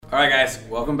All right, guys,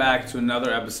 welcome back to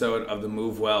another episode of the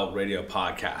Move Well Radio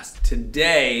Podcast.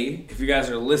 Today, if you guys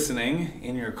are listening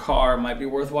in your car, it might be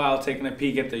worthwhile taking a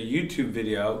peek at the YouTube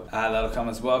video. That'll come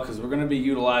as well because we're going to be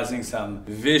utilizing some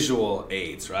visual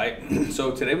aids, right?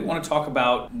 So today we want to talk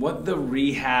about what the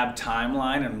rehab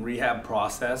timeline and rehab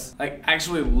process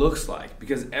actually looks like,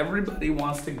 because everybody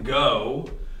wants to go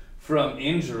from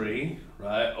injury,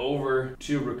 right, over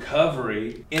to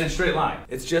recovery in a straight line.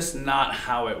 It's just not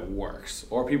how it works.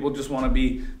 Or people just want to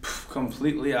be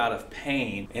completely out of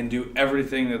pain and do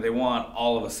everything that they want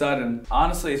all of a sudden.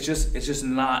 Honestly, it's just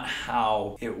not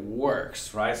how it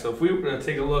works, right? So if we were to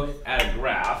take a look at a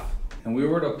graph and we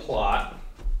were to plot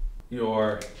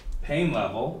your pain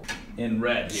level in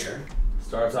red here,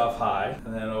 starts off high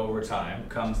and then over time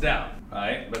comes down,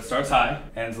 right? But it starts high,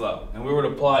 ends low. And we were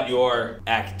to plot your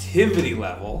activity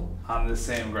level on the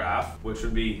same graph, which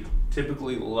would be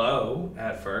typically low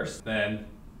at first, then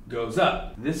goes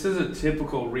up. This is a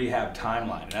typical rehab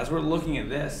timeline. And as we're looking at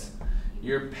this,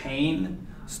 your pain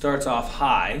starts off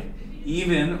high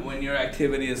even when your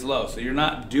activity is low. So you're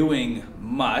not doing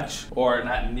much or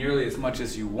not nearly as much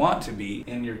as you want to be,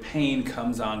 and your pain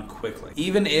comes on quickly.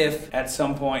 Even if at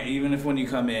some point, even if when you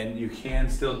come in, you can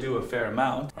still do a fair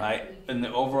amount, right? In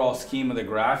the overall scheme of the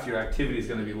graph, your activity is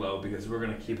going to be low because we're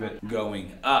going to keep it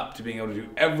going up to being able to do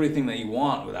everything that you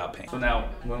want without pain. So now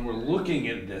when we're looking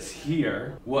at this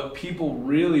here, what people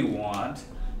really want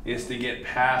is to get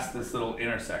past this little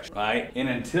intersection, right? And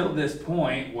until this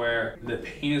point where the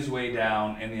pain is way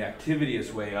down and the activity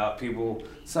is way up, people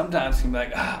sometimes can be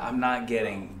like, I'm not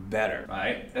getting better,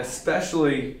 right?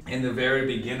 Especially in the very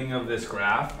beginning of this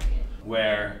graph,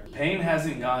 where pain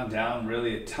hasn't gone down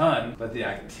really a ton, but the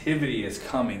activity is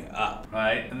coming up,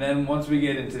 right? And then once we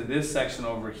get into this section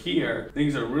over here,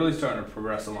 things are really starting to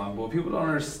progress along. But what people don't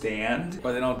understand,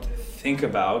 or they don't think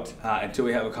about until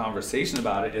we have a conversation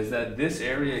about it, is that this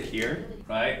area here,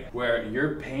 right, where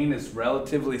your pain is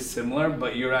relatively similar,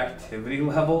 but your activity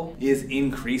level is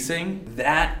increasing,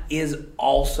 that is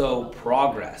also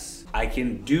progress. I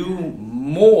can do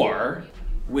more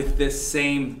with this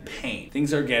same pain.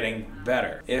 Things are getting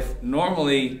better. If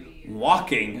normally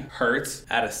walking hurts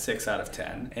at a 6 out of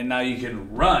 10, and now you can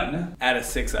run at a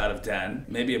 6 out of 10,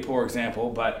 maybe a poor example,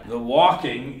 but the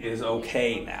walking is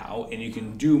okay now, and you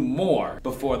can do more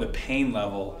before the pain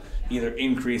level either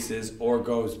increases or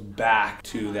goes back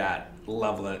to that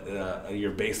level at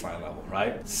your baseline level,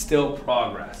 right? Still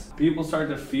progress. People start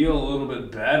to feel a little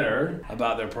bit better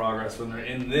about their progress when they're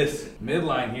in this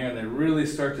midline here and they really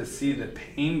start to see the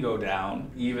pain go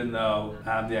down, even though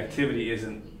the activity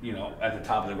isn't, at the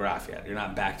top of the graph yet. You're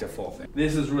not back to full thing.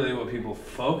 This is really what people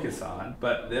focus on,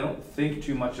 but they don't think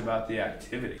too much about the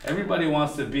activity. Everybody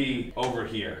wants to be over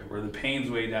here where the pain's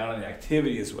way down and the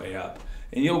activity is way up.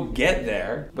 And you'll get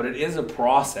there, but it is a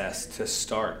process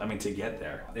to get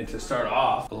there. And to start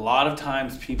off, a lot of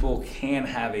times people can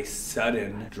have a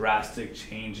sudden, drastic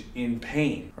change in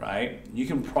pain, right? You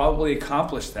can probably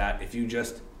accomplish that if you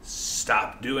just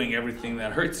stop doing everything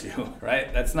that hurts you,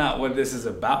 right? That's not what this is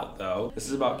about, though. This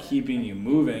is about keeping you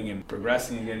moving and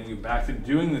progressing and getting you back to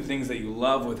doing the things that you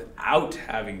love without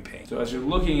having pain. So as you're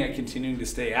looking at continuing to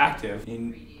stay active,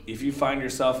 if you find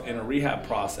yourself in a rehab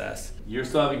process, you're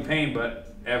still having pain,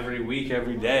 but every week,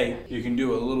 every day, you can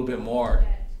do a little bit more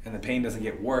and the pain doesn't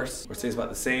get worse or stays about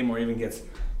the same or even gets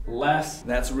less,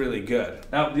 that's really good.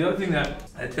 Now, the other thing that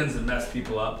tends to mess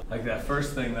people up, like that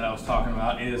first thing that I was talking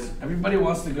about, is everybody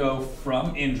wants to go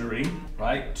from injury,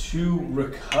 right, to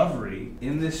recovery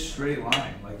in this straight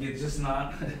line. It's just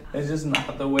not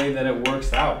the way that it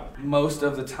works out most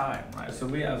of the time, right? So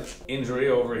we have injury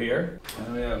over here,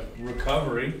 and we have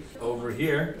recovery over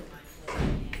here.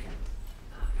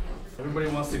 Everybody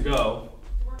wants to go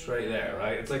straight there,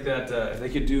 right? It's like that, if they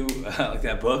could do like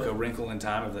that book, A Wrinkle in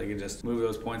Time, if they could just move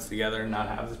those points together and not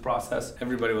have this process,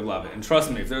 everybody would love it. And trust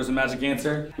me, if there was a magic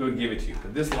answer, we would give it to you.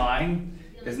 But this line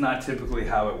is not typically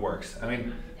how it works.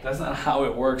 That's not how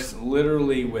it works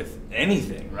literally with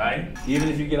anything, right? Even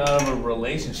if you get out of a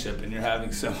relationship and you're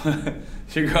having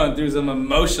you're going through some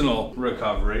emotional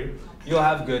recovery, you'll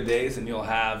have good days and you'll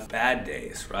have bad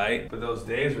days, right? But those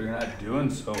days where you're not doing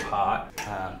so hot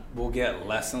will get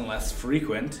less and less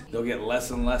frequent. They'll get less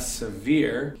and less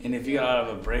severe. And if you get out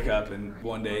of a breakup and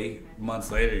one day, months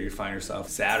later, you find yourself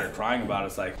sad or crying about it,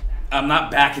 it's like, I'm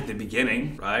not back at the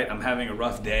beginning, right? I'm having a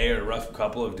rough day or a rough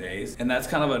couple of days. And that's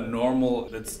kind of a normal,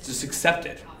 that's just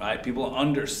accepted, right? People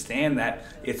understand that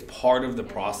it's part of the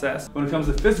process. When it comes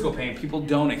to physical pain, people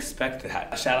don't expect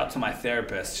that. Shout out to my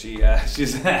therapist. She's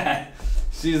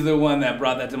the one that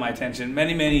brought that to my attention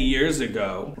many, many years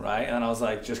ago, right? And I was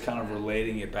like, just kind of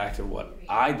relating it back to what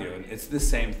I do. And it's the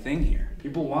same thing here.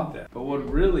 People want that. But what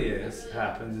really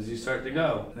happens is you start to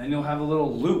go. And then you'll have a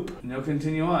little loop. And you'll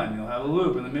continue on. You'll have a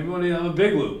loop. And then maybe one day you'll have a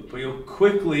big loop. But you'll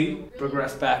quickly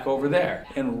progress back over there.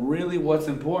 And really what's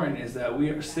important is that we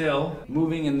are still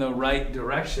moving in the right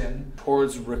direction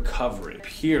towards recovery.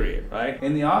 Period. Right?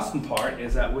 And the awesome part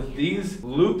is that with these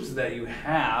loops that you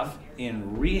have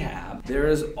in rehab, there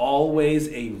is always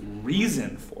a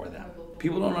reason for them.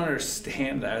 People don't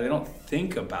understand that. They don't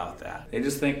think about that. They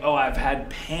just think, oh, I've had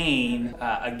pain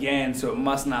again, so it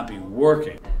must not be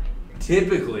working.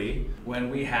 Typically,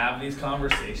 when we have these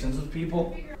conversations with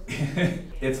people,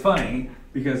 it's funny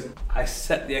because I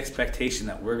set the expectation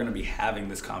that we're gonna be having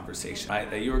this conversation, right?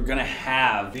 That you are gonna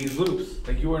have these loops.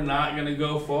 Like you are not gonna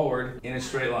go forward in a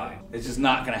straight line. It's just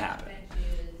not gonna happen.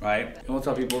 Right? And we'll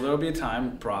tell people there'll be a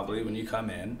time probably when you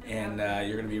come in and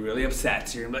you're gonna be really upset.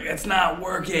 So you're gonna be like, it's not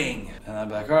working. And I'll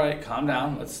be like, all right, calm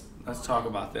down. Let's talk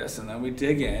about this. And then we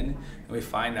dig in and we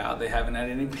find out they haven't had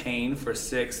any pain for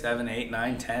 6, 7, 8,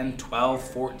 9, 10,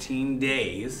 12, 14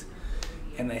 days.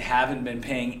 And they haven't been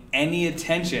paying any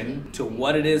attention to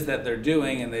what it is that they're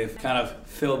doing, and they've kind of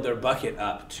filled their bucket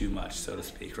up too much, so to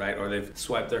speak, right? Or they've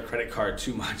swiped their credit card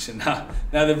too much, and now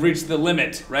they've reached the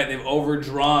limit, right? They've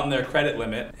overdrawn their credit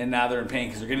limit, and now they're in pain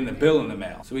because they're getting the bill in the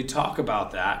mail. So we talk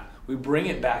about that. We bring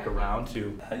it back around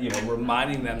to,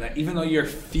 reminding them that even though you're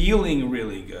feeling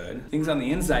really good, things on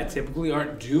the inside typically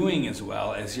aren't doing as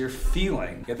well as you're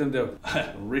feeling. Get them to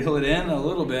reel it in a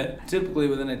little bit. Typically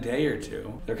within a day or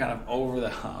two, they're kind of over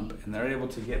the hump and they're able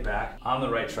to get back on the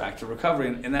right track to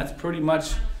recovery. And that's pretty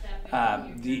much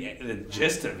the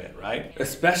gist of it, right?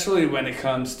 Especially when it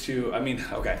comes to,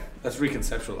 okay, let's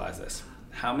reconceptualize this.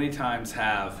 How many times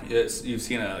have you've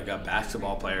seen a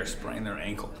basketball player sprain their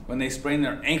ankle? When they sprain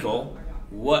their ankle,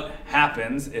 what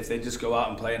happens if they just go out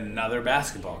and play another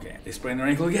basketball game? They sprain their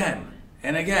ankle again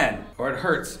and again, or it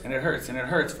hurts and it hurts and it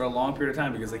hurts for a long period of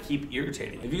time because they keep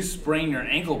irritating. If you sprain your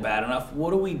ankle bad enough,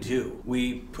 what do?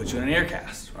 We put you in an air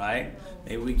cast, right?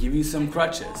 Maybe we give you some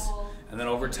crutches. And then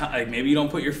over time, maybe you don't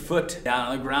put your foot down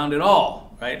on the ground at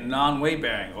all, right? Non-weight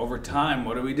bearing. Over time,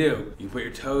 what do? You put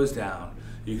your toes down.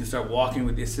 You can start walking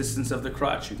with the assistance of the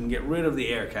crutch. You can get rid of the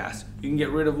air cast. You can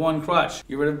get rid of one crutch.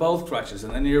 Get rid of both crutches.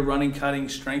 And then you're running, cutting,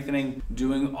 strengthening,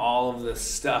 doing all of this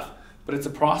stuff. But it's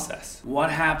a process. What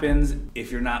happens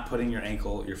if you're not putting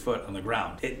your foot on the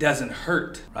ground? It doesn't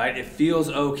hurt, right? It feels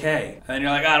okay. And then you're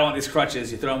like, I don't want these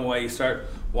crutches. You throw them away. You start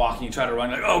walking. You try to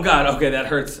run. You're like, oh God, okay, that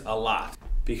hurts a lot.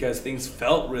 Because things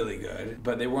felt really good,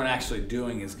 but they weren't actually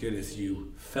doing as good as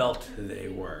you felt they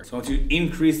were. So once you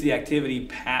increase the activity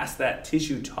past that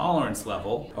tissue tolerance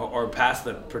level, or past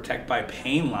the protect by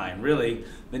pain line, really,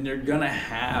 then you're gonna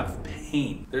have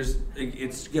pain.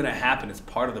 It's gonna happen, it's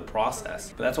part of the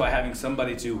process. But that's why having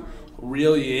somebody to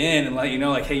reel you in and let you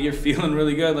know, like, hey, you're feeling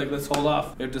really good, like, let's hold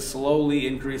off. You have to slowly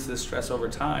increase this stress over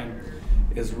time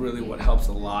is really what helps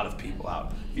a lot of people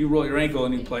out. If you roll your ankle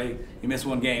and you miss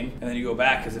one game, and then you go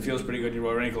back because it feels pretty good, and you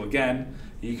roll your ankle again,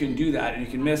 you can do that and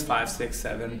you can miss 5, 6,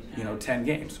 7, 10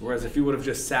 games. Whereas if you would have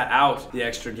just sat out the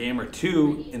extra game or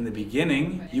two in the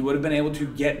beginning, you would have been able to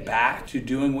get back to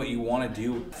doing what you want to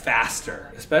do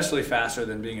faster, especially faster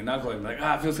than being a knucklehead. Like,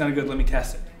 it feels kind of good, let me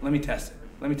test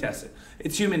it.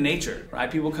 It's human nature,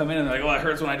 right? People come in and they're like, oh, it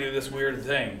hurts when I do this weird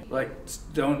thing. Like,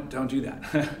 don't do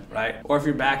that, right? Or if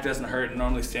your back doesn't hurt and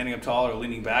normally standing up tall or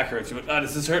leaning back hurts, you're like, oh,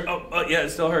 does this hurt? Oh, yeah, it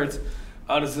still hurts.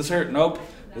 Oh, does this hurt? Nope.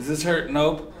 Does this hurt?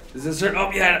 Nope. Does this hurt? Oh,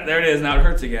 yeah, there it is. Now it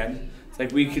hurts again. It's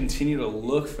like we continue to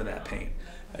look for that pain.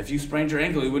 If you sprained your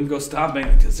ankle, you wouldn't go stomping.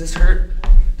 Like, does this hurt?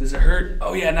 Does it hurt?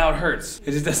 Oh, yeah, now it hurts.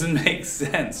 It just doesn't make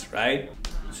sense, right?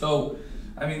 So,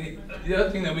 the other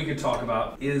thing that we could talk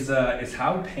about is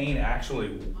how pain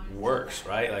actually works,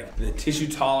 right? Like the tissue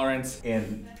tolerance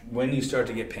and when you start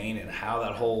to get pain and how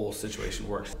that whole situation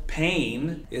works.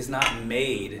 Pain is not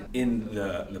made in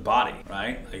the body,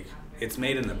 right? Like it's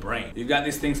made in the brain. You've got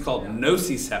these things called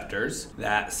nociceptors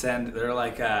that they're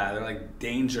like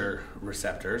danger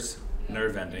receptors,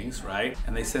 nerve endings, right?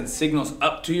 And they send signals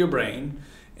up to your brain,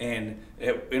 and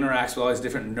it interacts with all these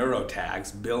different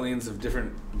neurotags, billions of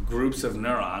different groups of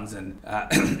neurons, and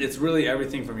it's really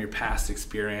everything from your past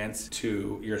experience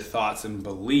to your thoughts and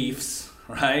beliefs,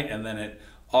 right? And then it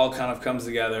all kind of comes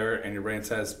together and your brain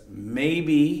says,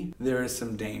 maybe there is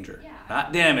some danger.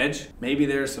 Not damage, maybe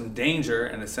there's some danger,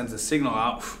 and it sends a signal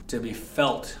out to be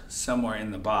felt somewhere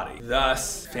in the body.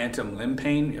 Thus, phantom limb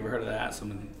pain, you ever heard of that?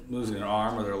 Someone losing their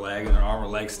arm or their leg and their arm or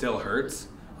leg still hurts.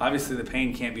 Obviously the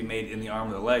pain can't be made in the arm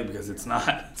or the leg because it's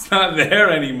not there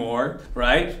anymore,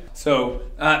 right? So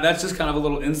that's just kind of a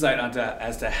little insight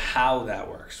as to how that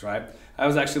works, right? I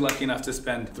was actually lucky enough to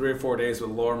spend 3 or 4 days with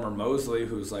Lorimer Moseley,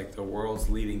 who's like the world's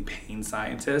leading pain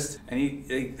scientist. And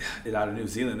he's out of New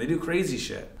Zealand. They do crazy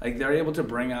shit. Like they're able to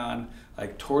bring on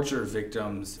like torture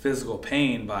victims' physical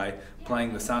pain by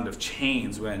playing the sound of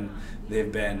chains when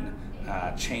they've been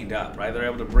chained up, right? They're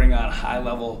able to bring on high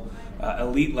level,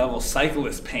 elite level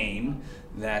cyclist pain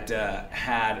that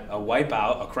had a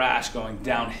wipeout, a crash going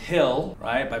downhill,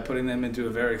 right? By putting them into a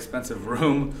very expensive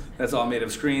room that's all made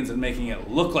of screens and making it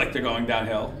look like they're going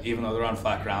downhill, even though they're on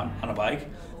flat ground on a bike.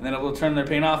 And then it will turn their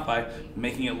pain off by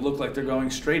making it look like they're going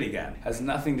straight again. Has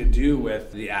nothing to do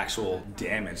with the actual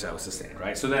damage that was sustained,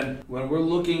 right? So then when we're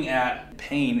looking at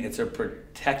pain, it's a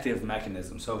protective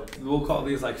mechanism. So we'll call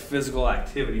these like physical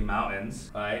activity mountains,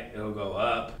 right? It'll go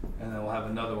up and then we'll have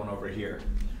another one over here.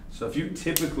 So if you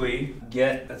typically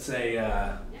get, let's say,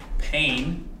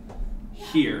 pain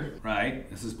here, right?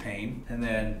 This is pain. And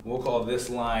then we'll call this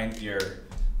line your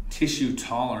tissue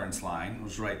tolerance line,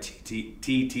 which is right,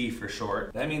 TT for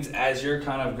short. That means as you're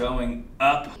kind of going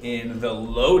up in the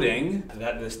loading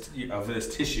of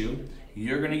this tissue,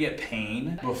 you're gonna get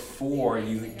pain before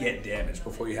you get damage,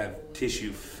 before you have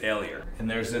tissue failure. And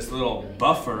there's this little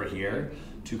buffer here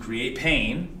to create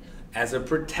pain as a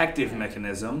protective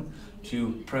mechanism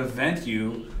to prevent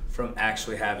you from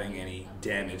actually having any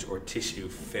damage or tissue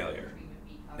failure.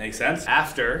 Make sense?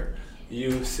 After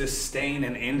you sustain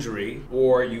an injury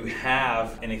or you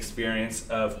have an experience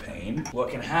of pain,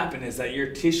 what can happen is that your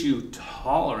tissue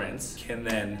tolerance can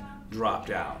then drop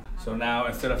down. So now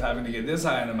instead of having to get this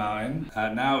high on the mountain,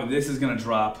 now this is gonna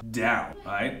drop down,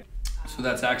 right? So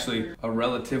that's actually a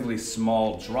relatively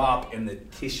small drop in the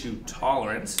tissue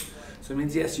tolerance. So it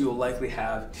means, yes, you will likely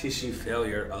have tissue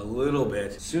failure a little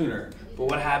bit sooner, but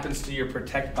what happens to your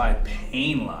protect by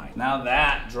pain line? Now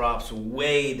that drops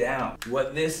way down.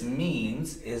 What this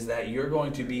means is that you're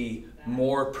going to be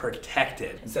more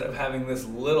protected. Instead of having this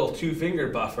little 2-finger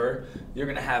buffer, you're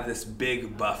gonna have this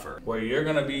big buffer where you're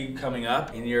gonna be coming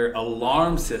up and your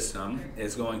alarm system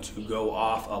is going to go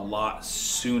off a lot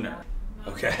sooner.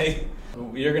 Okay?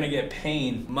 You're gonna get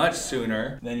pain much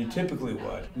sooner than you typically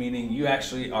would, meaning you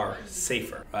actually are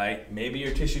safer, right? Maybe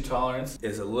your tissue tolerance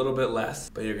is a little bit less,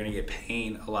 but you're gonna get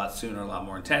pain a lot sooner, a lot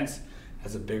more intense,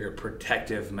 as a bigger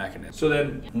protective mechanism. So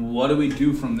then what do we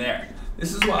do from there?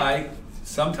 This is why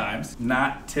sometimes,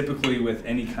 not typically with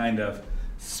any kind of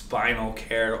spinal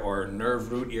care or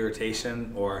nerve root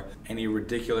irritation or any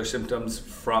radicular symptoms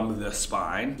from the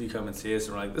spine, you come and see us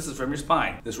and we're like, this is from your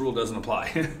spine. This rule doesn't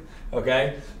apply,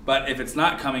 okay? But if it's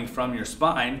not coming from your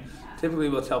spine, typically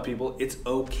we'll tell people it's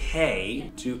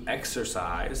okay to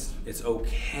exercise, it's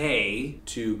okay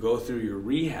to go through your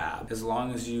rehab as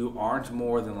long as you aren't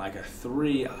more than like a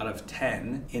 3 out of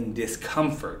 10 in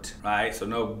discomfort, right? So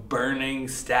no burning,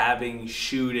 stabbing,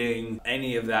 shooting,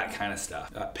 any of that kind of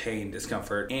stuff, pain,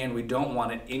 discomfort, and we don't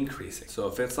want it increasing. So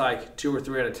if it's like 2 or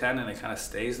 3 out of 10 and it kind of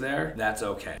stays there, that's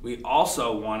okay. We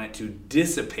also want it to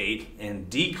dissipate and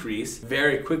decrease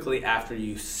very quickly after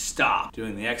you stop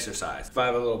doing the exercise. If I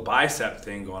have a little bicep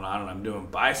thing going on and I'm doing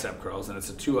bicep curls and it's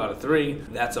a 2 out of 3,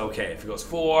 that's okay. If it goes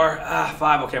 4,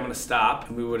 5, okay, I'm gonna stop.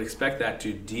 And we would expect that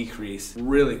to decrease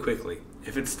really quickly.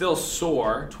 If it's still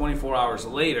sore 24 hours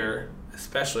later,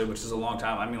 especially, which is a long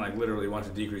time, I mean like literally want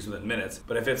to decrease within minutes,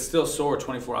 but if it's still sore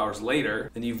 24 hours later,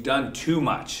 then you've done too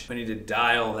much. We need to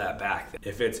dial that back.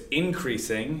 If it's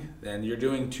increasing, then you're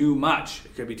doing too much.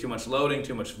 It could be too much loading,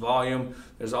 too much volume.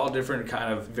 There's all different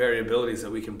kind of variabilities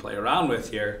that we can play around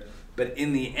with here. But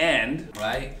in the end,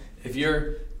 right, if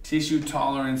your tissue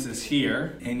tolerance is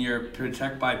here and your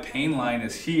protect by pain line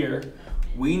is here,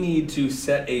 we need to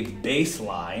set a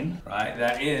baseline, right,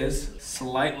 that is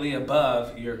slightly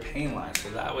above your pain line. So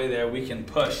that way there we can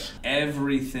push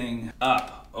everything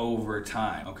up over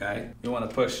time, okay? You wanna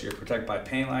push your protect by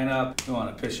pain line up, you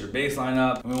wanna push your baseline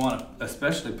up, and we wanna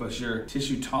especially push your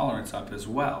tissue tolerance up as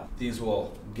well. These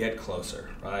will get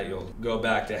closer, right? You'll go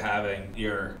back to having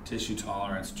your tissue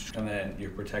tolerance, and then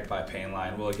your protect by pain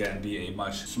line will again be a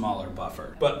much smaller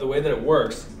buffer. But the way that it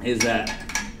works is that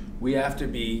we have to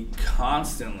be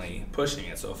constantly pushing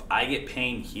it. So if I get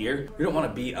pain here, we don't want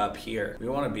to be up here. We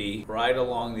want to be right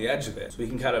along the edge of it. So we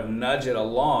can kind of nudge it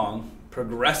along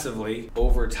progressively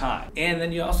over time. And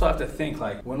then you also have to think,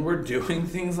 like, when we're doing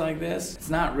things like this, it's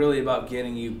not really about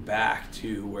getting you back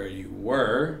to where you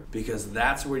were, because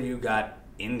that's where you got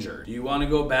injured. Do you want to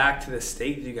go back to the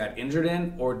state that you got injured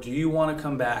in, or do you want to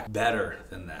come back better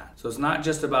than that? So it's not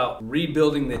just about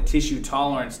rebuilding the tissue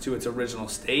tolerance to its original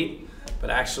state, but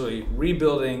actually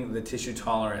rebuilding the tissue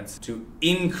tolerance to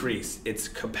increase its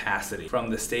capacity from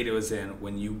the state it was in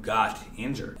when you got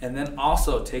injured. And then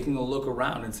also taking a look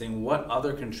around and seeing what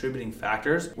other contributing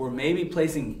factors were maybe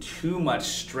placing too much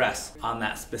stress on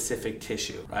that specific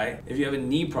tissue, right? If you have a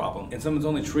knee problem and someone's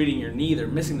only treating your knee, they're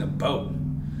missing the boat.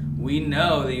 We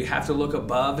know that you have to look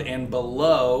above and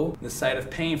below the site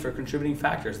of pain for contributing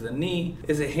factors. The knee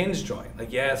is a hinge joint.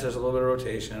 Like, yes, there's a little bit of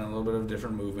rotation, a little bit of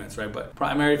different movements, right? But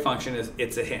primary function is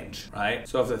it's a hinge, right?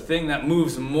 So if the thing that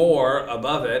moves more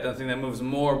above it and the thing that moves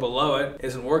more below it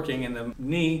isn't working and the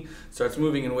knee starts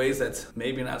moving in ways that's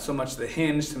maybe not so much the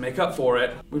hinge to make up for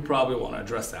it, we probably want to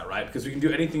address that, right? Because we can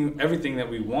do everything that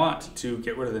we want to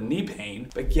get rid of the knee pain,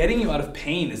 but getting you out of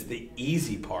pain is the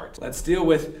easy part. Let's deal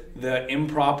with the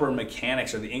improper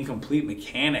mechanics or the incomplete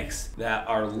mechanics that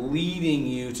are leading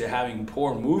you to having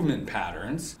poor movement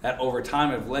patterns that over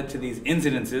time have led to these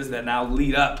incidences that now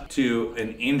lead up to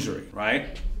an injury,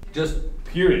 right? Just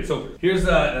period. So here's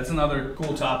that's another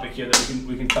cool topic here that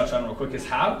we can touch on real quick, is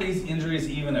how do these injuries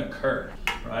even occur,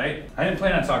 right? I didn't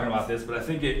plan on talking about this, but I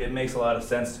think it makes a lot of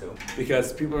sense to,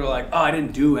 because people are like, oh, I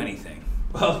didn't do anything.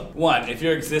 Well, one, if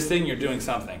you're existing, you're doing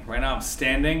something. Right now I'm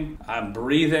standing, I'm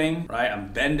breathing, right? I'm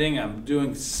bending, I'm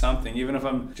doing something, even if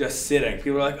I'm just sitting.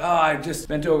 People are like, oh, I just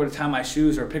bent over to tie my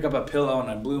shoes or pick up a pillow and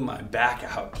I blew my back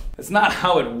out. That's not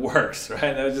how it works, right?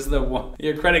 That was just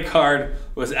your credit card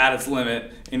was at its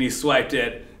limit and you swiped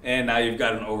it and now you've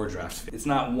got an overdraft fee. It's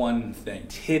not one thing.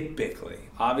 Typically,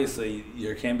 obviously,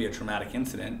 there can be a traumatic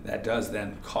incident that does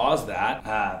then cause that,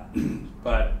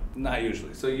 but not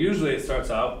usually. So usually it starts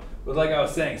out with, like I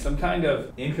was saying, some kind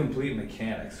of incomplete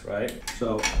mechanics, right?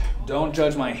 So don't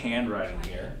judge my handwriting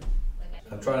here.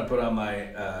 I'm trying to put on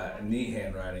my neat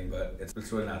handwriting, but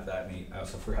it's really not that neat. I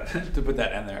also forgot to put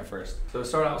that in there first. So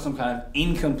start out with some kind of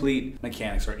incomplete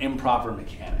mechanics or improper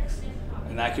mechanics.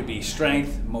 And that could be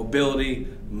strength, mobility,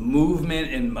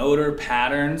 movement and motor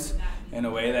patterns in a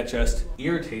way that just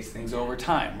irritates things over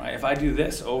time, right? If I do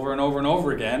this over and over and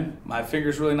over again, my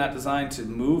finger's really not designed to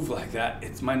move like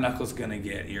that. My knuckle's gonna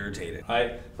get irritated,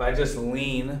 right? If I just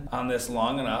lean on this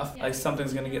long enough, like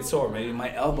something's gonna get sore. Maybe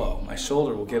my elbow, my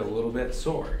shoulder will get a little bit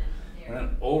sore. And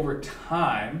then over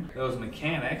time, those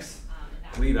mechanics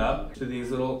lead up to these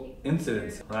little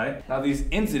incidents, right? Now these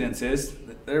incidences,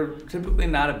 they're typically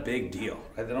not a big deal,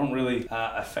 right? They don't really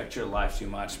affect your life too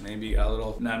much. Maybe a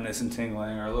little numbness and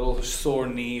tingling or a little sore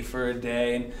knee for a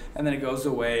day and then it goes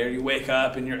away, or you wake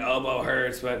up and your elbow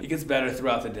hurts, but it gets better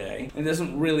throughout the day. It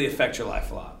doesn't really affect your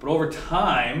life a lot. But over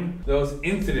time, those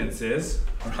incidences,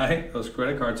 right, those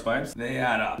credit card swipes, they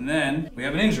add up. And then we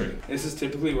have an injury. This is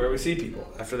typically where we see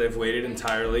people after they've waited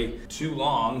entirely too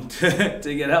long to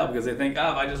get help because they think,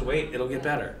 oh, if I just wait, it'll get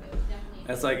better.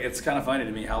 It's kind of funny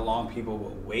to me how long people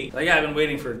will wait. Like, I've been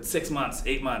waiting for 6 months,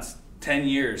 8 months, 10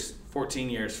 years, 14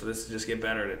 years for this to just get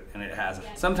better, and it hasn't.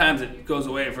 Sometimes it goes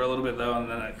away for a little bit though, and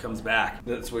then it comes back.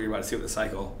 That's what you're about to see with the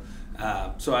cycle.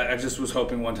 So I just was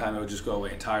hoping one time it would just go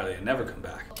away entirely and never come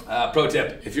back. Pro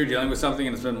tip, if you're dealing with something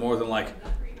and it's been more than like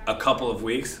a couple of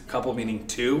weeks, couple meaning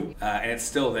 2, and it's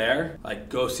still there, like,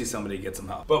 go see somebody, get some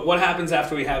help. But what happens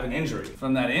after we have an injury?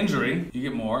 From that injury, you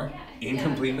get more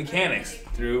incomplete mechanics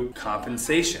through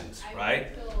compensations, right?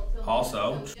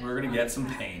 Also, we're gonna get some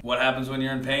pain. What happens when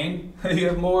you're in pain? You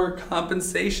have more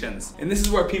compensations. And this is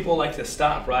where people like to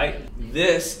stop, right?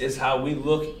 This is how we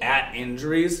look at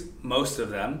injuries, most of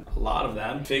them, a lot of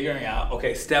them, figuring out,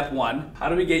 okay, step 1, how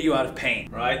do we get you out of pain,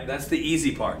 right? That's the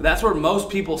easy part. That's where most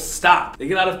people stop. They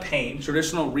get out of pain,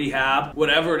 traditional rehab,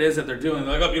 whatever it is that they're doing.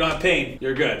 They're like, oh, you don't have pain,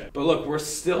 you're good. But look, we're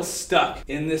still stuck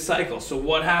in this cycle. So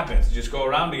what happens? You just go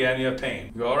around again, you have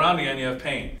pain. You go around again, you have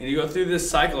pain. And you go through this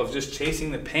cycle of just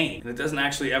chasing the pain, and it doesn't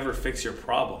actually ever fix your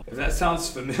problem. If that sounds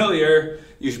familiar,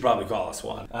 you should probably call us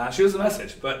one. Shoot us a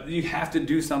message, but you have to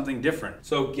do something different.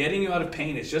 So getting you out of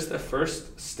pain is just the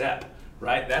first step.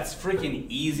 Right? That's freaking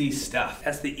easy stuff.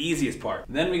 That's the easiest part.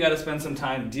 Then we got to spend some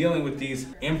time dealing with these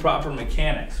improper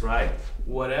mechanics, right?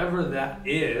 Whatever that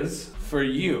is for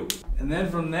you. And then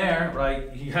from there,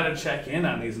 right, you got to check in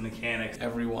on these mechanics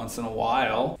every once in a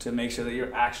while to make sure that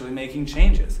you're actually making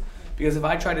changes. Because if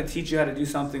I try to teach you how to do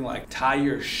something like tie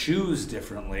your shoes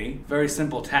differently, very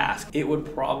simple task, it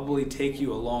would probably take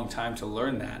you a long time to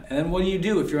learn that. And then what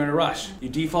do if you're in a rush? You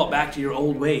default back to your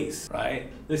old ways, right?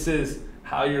 This is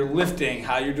how you're lifting,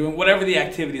 how you're doing, whatever the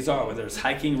activities are, whether it's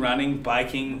hiking, running,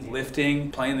 biking, lifting,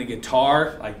 playing the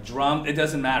guitar, like drum, it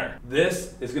doesn't matter.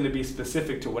 This is gonna be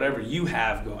specific to whatever you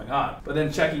have going on. But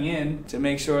then checking in to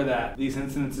make sure that these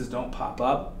incidences don't pop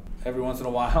up every once in a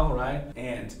while, right?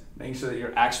 And making sure that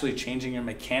you're actually changing your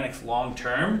mechanics long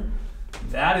term,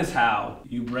 That is how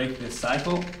you break this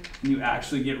cycle and you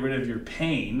actually get rid of your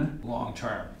pain long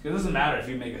term. It doesn't matter if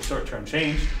you make a short-term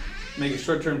change. Make a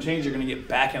short-term change, you're going to get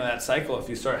back into that cycle if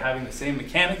you start having the same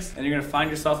mechanics, and you're going to find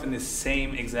yourself in this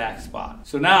same exact spot.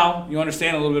 So now you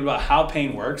understand a little bit about how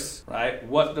pain works, right?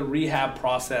 What the rehab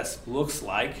process looks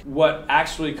like, what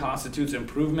actually constitutes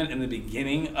improvement in the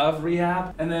beginning of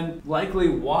rehab, and then likely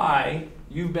why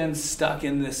you've been stuck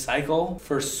in this cycle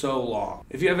for so long.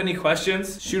 If you have any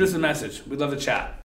questions, shoot us a message. We'd love to chat.